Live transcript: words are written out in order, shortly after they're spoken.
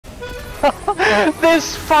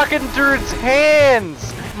This fucking dude's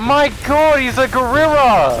hands! My god, he's a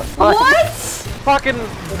gorilla! What? Fucking,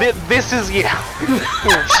 this is you.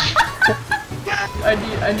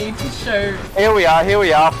 I need to show. Here we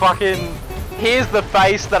are, fucking, here's the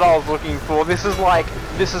face that I was looking for. This is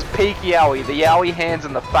peak Yowie, the Yowie hands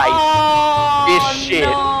in the face. Oh, this shit.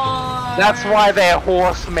 No. That's why they're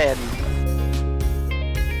horsemen.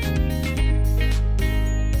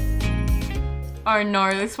 Oh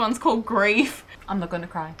no, this one's called grief. I'm not gonna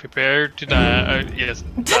cry. Prepare to die. Yes,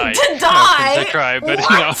 die. To die? No, to cry, but what?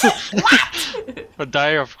 you know. What? Or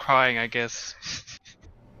die of crying, I guess.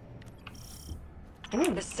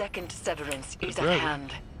 The second severance is at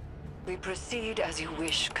hand. We proceed as you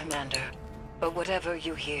wish, Commander. But whatever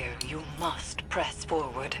you hear, you must press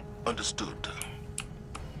forward. Understood.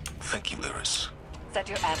 Thank you, Iris. Set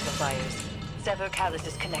your amplifiers. Sever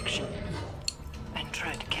Callus's connection. And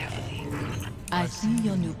tread carefully. I see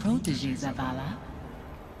your new protege, Zavala.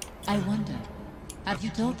 I wonder, have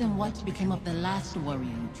you told them what became of the last warrior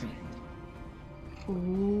you trained?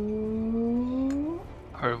 Ooh.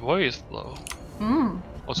 Her voice, though.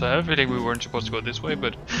 Also, I have a feeling we weren't supposed to go this way,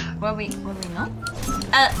 but... Were we not?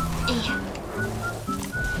 Yeah.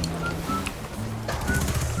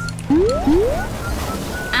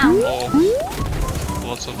 Ow. Oh.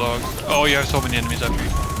 Lots of dogs. Oh, you have so many enemies after you.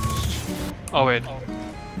 Oh, wait. There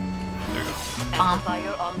you go.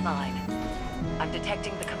 Amplifier online. I'm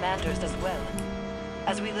detecting the commanders as well.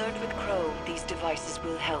 As we learned with Crow, these devices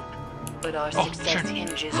will help. But our success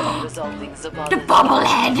hinges on resolving Zavala's... The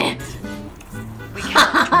bobblehead! We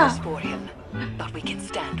cannot do this for him, but we can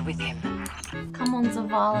stand with him. Come on,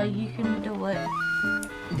 Zavala, you can do it.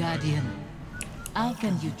 Guardian, how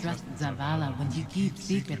can you trust Zavala when you keep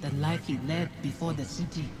secret the life he led before the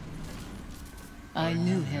city? I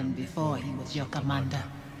knew him before he was your commander,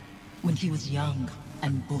 when he was young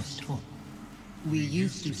and boastful. We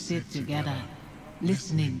used to sit together,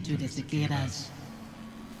 listening to the cicadas.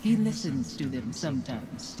 He listens to them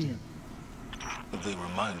sometimes still. They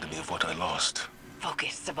remind me of what I lost.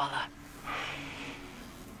 Focus, Zavala.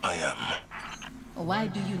 I am. Why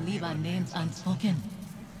do you leave our names unspoken?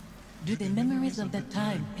 Do the memories of that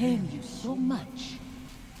time pain you so much?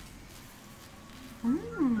 I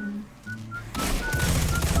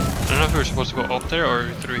don't know if we're supposed to go up there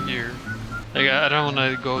or through here. Like, I don't want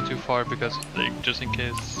to go too far because, like, just in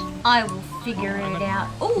case. I will figure it out.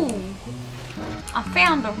 Ooh! I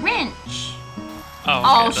found a wrench!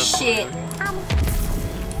 Oh, okay, shit!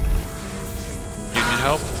 You need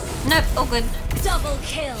help? Nope, all good. Double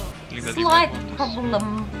kill! Slight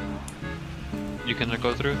problem. You can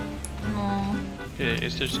go through? No. Okay,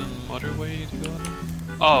 is there some other way to go?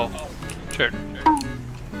 Oh, sure. Oh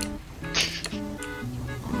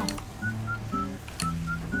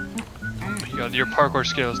my god, your parkour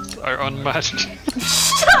skills are unmatched.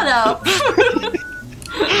 Shut up!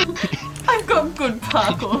 I've got good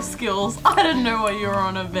parkour skills. I don't know what you're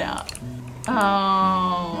on about. Oh,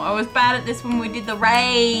 I was bad at this when we did the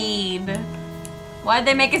raid. Why'd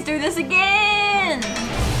they make us do this again?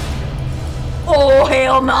 Oh,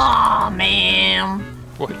 hell nah, man.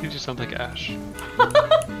 Why did you sound like Ash?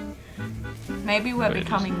 Maybe we're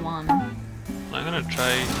becoming one. I'm gonna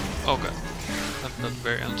try... Oh god, that's not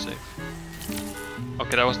very unsafe.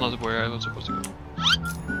 Okay, that was not where I was supposed to go.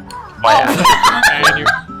 And you...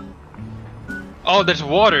 Oh, there's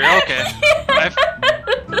water, okay.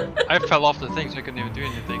 I fell off the thing so I couldn't even do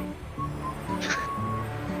anything.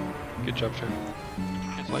 Good job, Sher.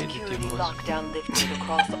 Security lockdown lifted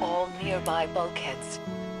across all nearby bulkheads.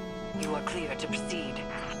 You are clear to proceed.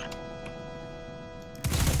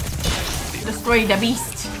 Destroy the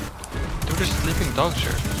beast. They were just sleeping dogs,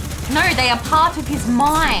 Sher. No, they are part of his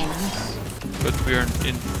mind. But we aren't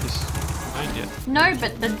in his mind yet. No,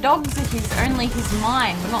 but the dogs are only his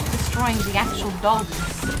mind. We're not destroying the actual dogs.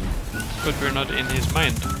 But we're not in his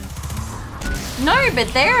mind. No, but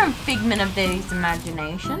they're a figment of his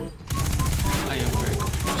imagination. I am very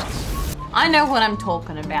confused. I know what I'm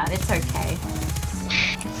talking about. It's okay.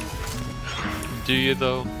 Do you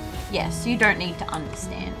though? Yes, you don't need to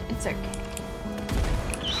understand. It's okay.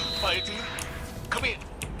 Mighty, come in.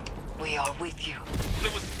 We are with you.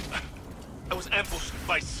 I was ambushed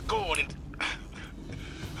by Scorn and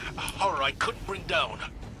a horror I couldn't bring down.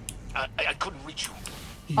 I couldn't reach you.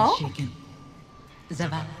 He's shaken.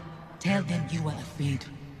 Zavala, tell them you are afraid.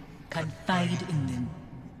 Confide in them.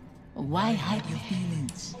 Why hide your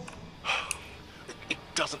feelings? It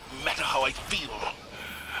doesn't matter how I feel.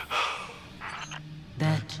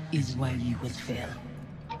 That is why you will fail.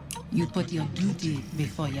 You put your duty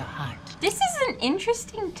before your heart. This is an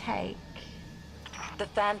interesting take. The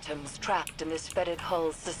phantoms trapped in this fetid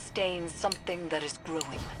hull sustain something that is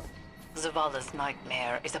growing. Zavala's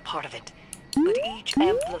nightmare is a part of it, but each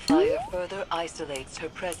amplifier further isolates her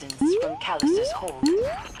presence from Callus's hold.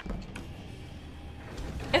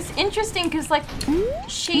 It's interesting because, like,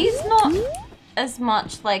 she's not as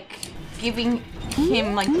much, like, giving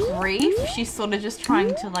him, like, grief. She's sort of just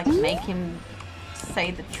trying to, like, make him say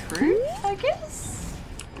the truth, I guess?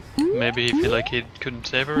 Maybe he feel like he couldn't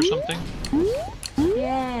save her or something?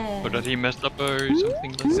 Yeah. Or that he messed up or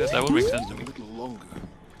something like that? That would make sense to me. A little longer.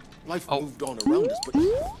 Life moved on around us, but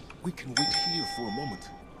we can wait here for a moment.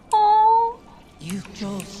 Oh. You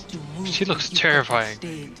chose to move. She looks when you terrifying.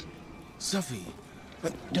 stayed. Safi,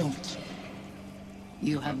 Don't.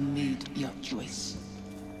 You have made your choice.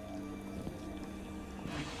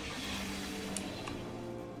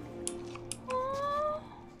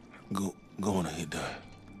 go on ahead.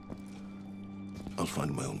 I'll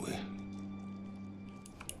find my own way.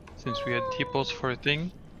 Since we had T-pose for a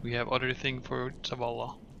thing, we have other thing for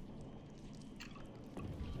Zavala.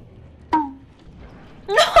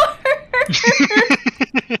 No!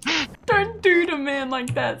 Don't do to man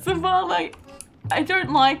like that, Zavala. I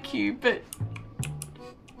don't like you, but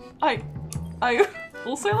I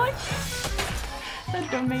also like you. That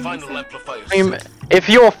don't make Final sense. amplifiers. I mean, if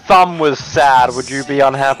your thumb was sad, would you be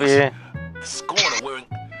unhappy? Scorn are wearing...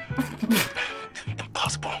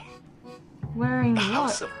 Impossible. Wearing The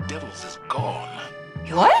House what? of Devils is gone.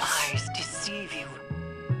 Your What? eyes deceive you.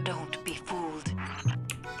 Don't be fooled.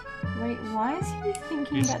 Wait, why is he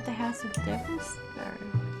thinking He's- about the House of Devils though?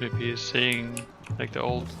 Maybe he's saying like the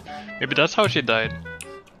old. Maybe that's how she died. Maybe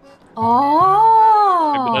that's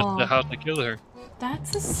the Oh, house that killed her.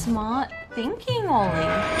 that's a smart thinking, Ollie.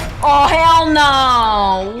 Oh hell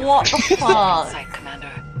no! What the fuck? Inside,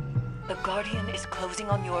 Commander. The Guardian is closing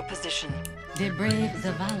on your position. The brave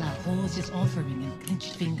Zavala holds his offering in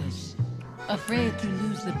clenched fingers, afraid to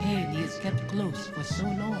lose the pain he has kept close for so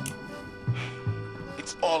long.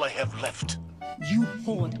 It's all I have left. You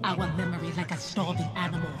hoard our memory like a starving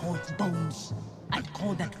animal hoards bones. I'd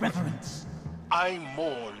call that reverence. I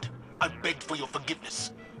mourned. I begged for your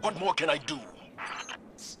forgiveness. What more can I do?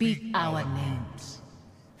 Speak our names.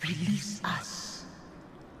 Release us.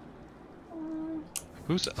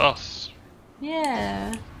 Who's us?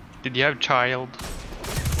 Yeah. Did you have a child?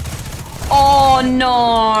 Oh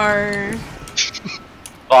no!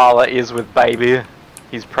 Vala is with baby.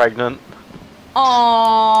 He's pregnant.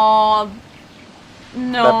 Oh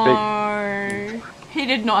no! He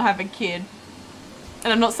did not have a kid.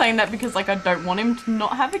 And I'm not saying that because like I don't want him to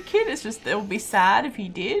not have a kid. It's just it would be sad if he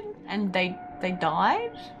did and they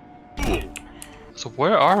died. So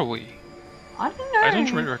where are we? I don't know. I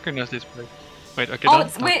don't really recognize this place. Wait, okay. Oh, don't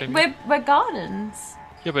it's talk to me. we're gardens.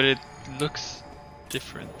 Yeah, but it looks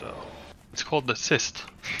different though. It's called the cyst.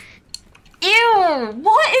 Ew!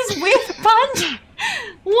 What is with Bungie?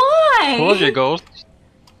 Why? Told you, Ghost.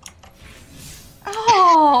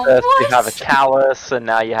 Oh, First what? you have a callus, and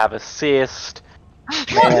now you have a cyst.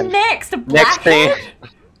 What Man. next? A Next thing, blackhead?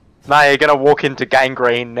 now you're gonna walk into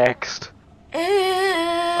gangrene next.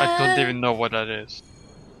 I don't even know what that is.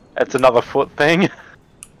 It's another foot thing.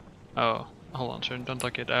 Oh, hold on, sir. Don't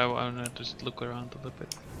talk it. I wanna just look around a little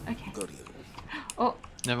bit. Okay. Guardian. Oh,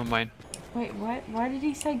 Never mind. wait. Why did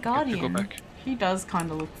he say Have guardian? to go back. He does kind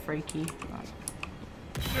of look freaky.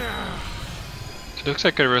 It looks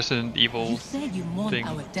like a Resident Evil. You said you mourned thing.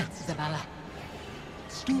 our deaths, Zavala.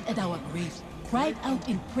 Stood at our graves, cried out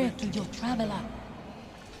in prayer to your traveler.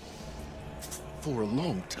 For a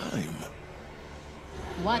long time.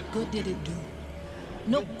 What good did it do?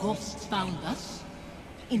 No ghosts found us.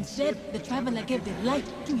 Instead, the traveler gave the light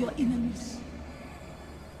to your enemies.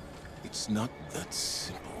 It's not that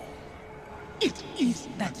simple. It is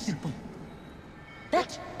that simple.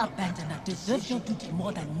 That abandoner deserves your duty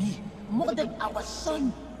more than me, more than our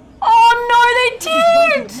son. Oh no, they It is why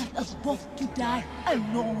you did! left us both to die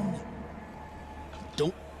alone.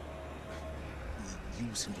 Don't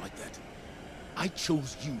use him like that. I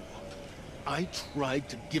chose you. I tried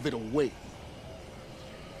to give it away.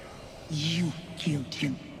 You killed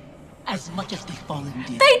him, as much as the fallen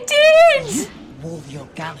did. They did! You wove your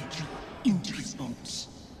gallantry into his bones.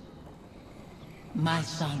 My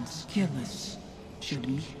son's killers should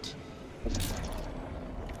meet.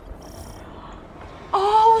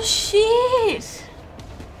 Oh shit!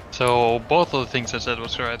 So both of the things I said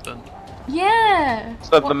was right then. Yeah.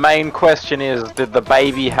 So the main question is, did the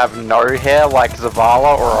baby have no hair like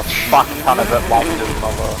Zavala, or a fuck ton of it like his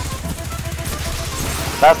mother?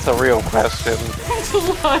 That's the real question.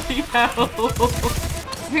 Bloody hell.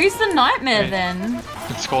 Who's the nightmare Hey. then?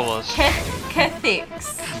 It's called us.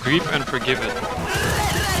 Kethix. Grief and forgive it.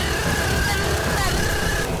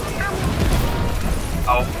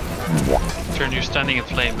 when you're standing in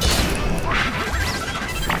flames.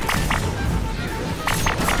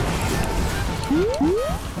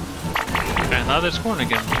 And now there's corn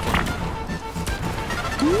again.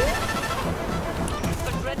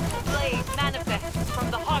 The dreadful blade manifests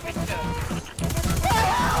from the harvester.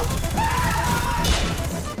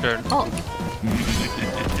 Turn. Oh.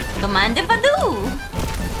 Command Badoo.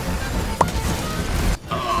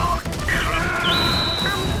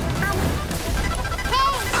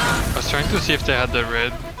 I was trying to see if they had the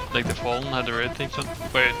red, like the Fallen had the red things on.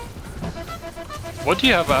 Wait. What do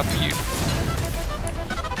you have after you?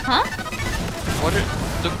 Huh? What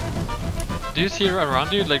are, do you see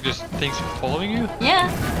around you, like just things following you? Yeah.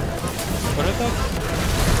 What are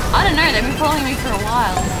that? I don't know, they've been following me for a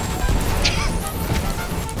while.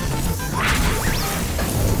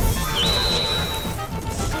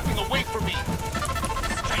 Slipping away from me.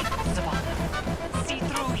 Zavala, see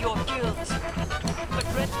through your guilt. The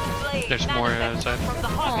dreadful blade There's more manifests outside. from the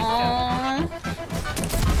harvester.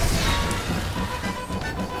 Aww.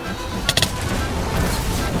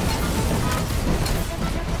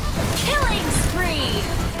 Killing spree!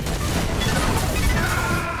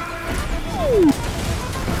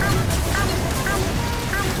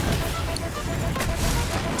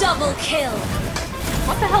 Double kill!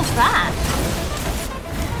 What the hell's that?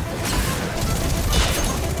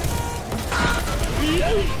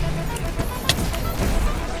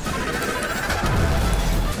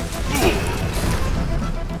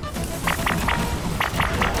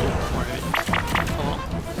 Alright. Come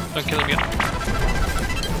on. Don't kill him yet.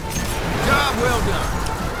 Job well done.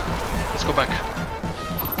 Let's go back.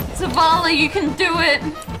 Zavala, you can do it!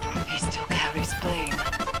 He still carries blame.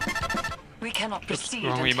 We cannot proceed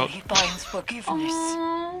wrong until emote. he finds forgiveness.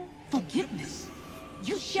 Aww. Forgiveness?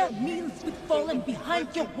 You shared meals with Fallen behind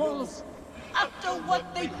your walls after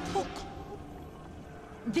what they took.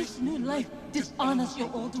 This new life dishonors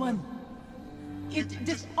your old one. It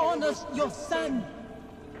dishonors your son.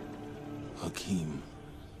 Hakim.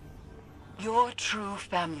 Your true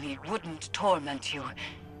family wouldn't torment you.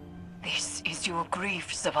 This is your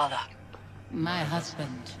grief, Zavala. My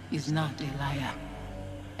husband is not a liar,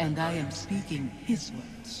 and I am speaking his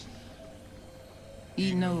words.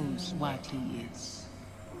 He knows what he is.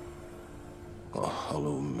 A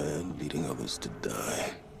hollow man leading others to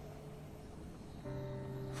die.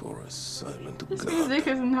 For a silent This god. music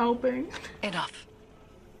isn't helping. Enough.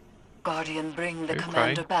 Guardian, bring the Are you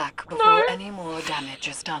commander crying? back before No. any more damage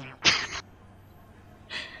is done.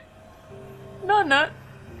 No, no.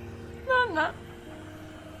 No, no.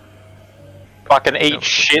 Fucking eat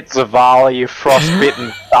shit, Zavala, you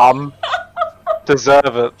frostbitten thumb.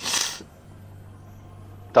 Deserve it.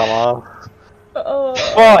 Dumbass. Oh,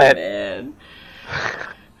 What? man.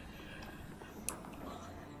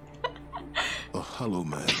 A hollow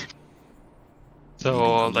man.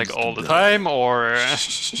 So, like all the time, or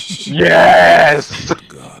Yes!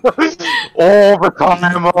 God. All the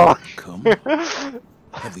time! Come.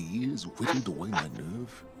 Have the years whittled away my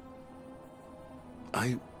nerve?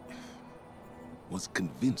 I was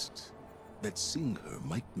convinced that seeing her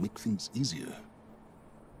might make things easier.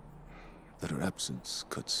 That her absence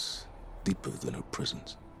cuts deeper than her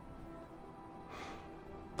presence.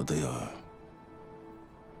 But they are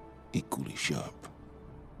equally sharp.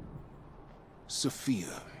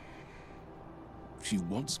 Sophia. She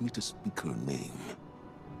wants me to speak her name.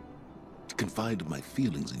 To confide my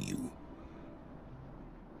feelings in you.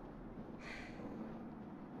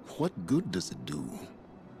 What good does it do?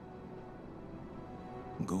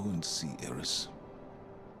 Go and see Eris.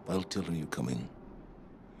 I'll tell her you're coming.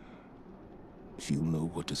 She'll know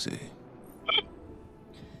what to say.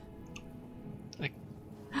 like,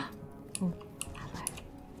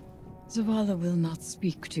 Zavala will not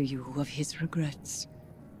speak to you of his regrets.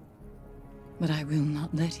 But I will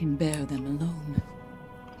not let him bear them alone.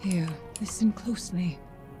 Here, listen closely.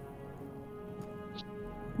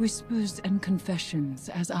 Whispers and confessions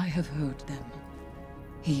as I have heard them.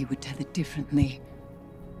 He would tell it differently.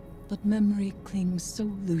 But memory clings so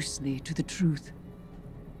loosely to the truth.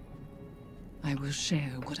 I will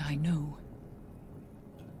share what I know.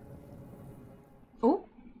 Oh,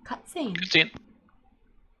 cutscene. see it.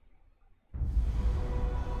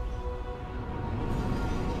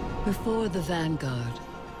 Before the Vanguard,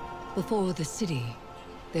 before the city,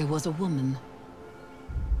 there was a woman.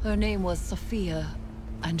 Her name was Sophia,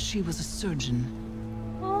 and she was a surgeon.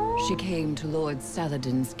 She came to Lord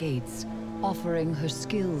Saladin's gates, offering her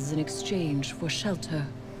skills in exchange for shelter.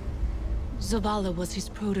 Zavala was his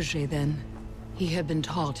protege then. He had been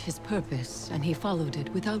taught his purpose, and he followed it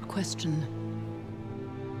without question.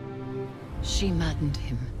 She maddened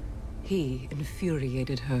him. He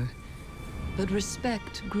infuriated her. But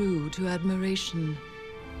respect grew to admiration,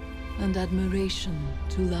 and admiration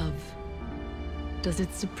to love. Does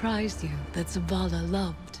it surprise you that Zavala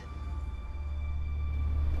loved?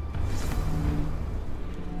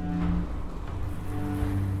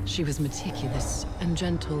 She was meticulous and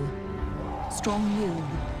gentle, strong-willed,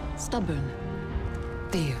 stubborn,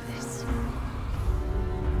 fearless.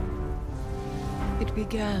 It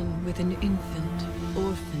began with an infant,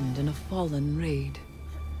 orphaned in a fallen raid.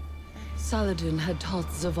 Saladin had taught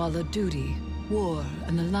Zavala duty, war,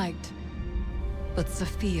 and the light. But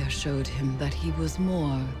Sophia showed him that he was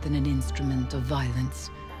more than an instrument of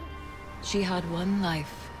violence. She had one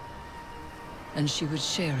life, and she would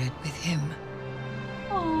share it with him.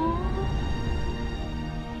 Aww.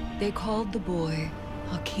 They called the boy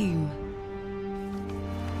Hakim.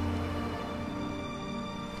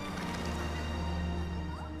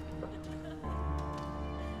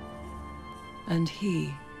 And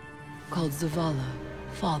he called Zavala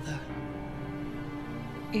father.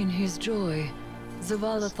 In his joy,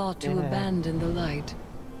 Zavala thought to abandon the light,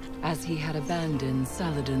 as he had abandoned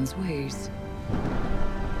Saladin's ways.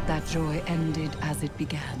 That joy ended as it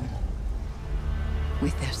began,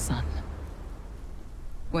 with their son.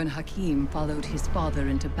 When Hakim followed his father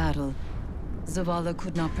into battle, Zavala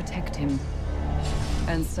could not protect him,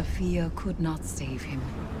 and Sophia could not save him.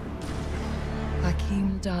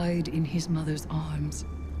 Hakim died in his mother's arms.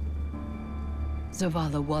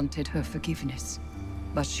 Zavala wanted her forgiveness,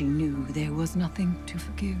 but she knew there was nothing to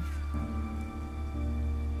forgive.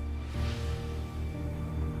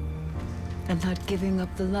 And that giving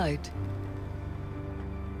up the light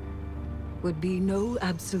would be no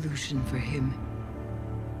absolution for him.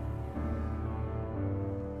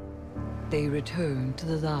 They returned to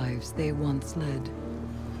the lives they once led.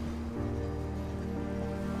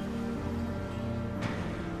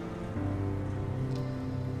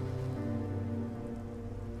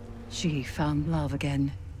 She found love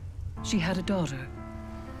again. She had a daughter.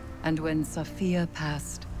 And when Sophia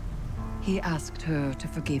passed, he asked her to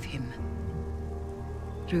forgive him.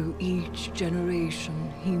 Through each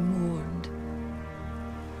generation, he mourned.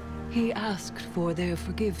 He asked for their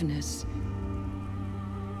forgiveness.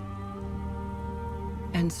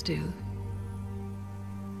 And still,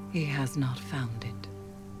 he has not found it.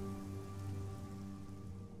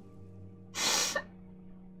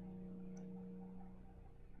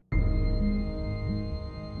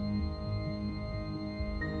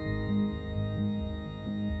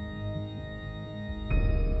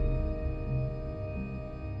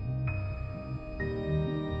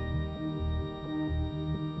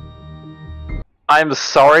 I'm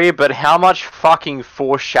sorry, but how much fucking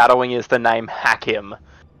foreshadowing is the name Hakim?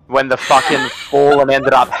 When the fucking Fallen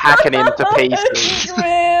ended up hacking him to pieces.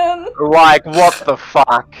 Man. Like, what the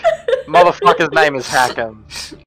fuck? Motherfucker's name is Hakim.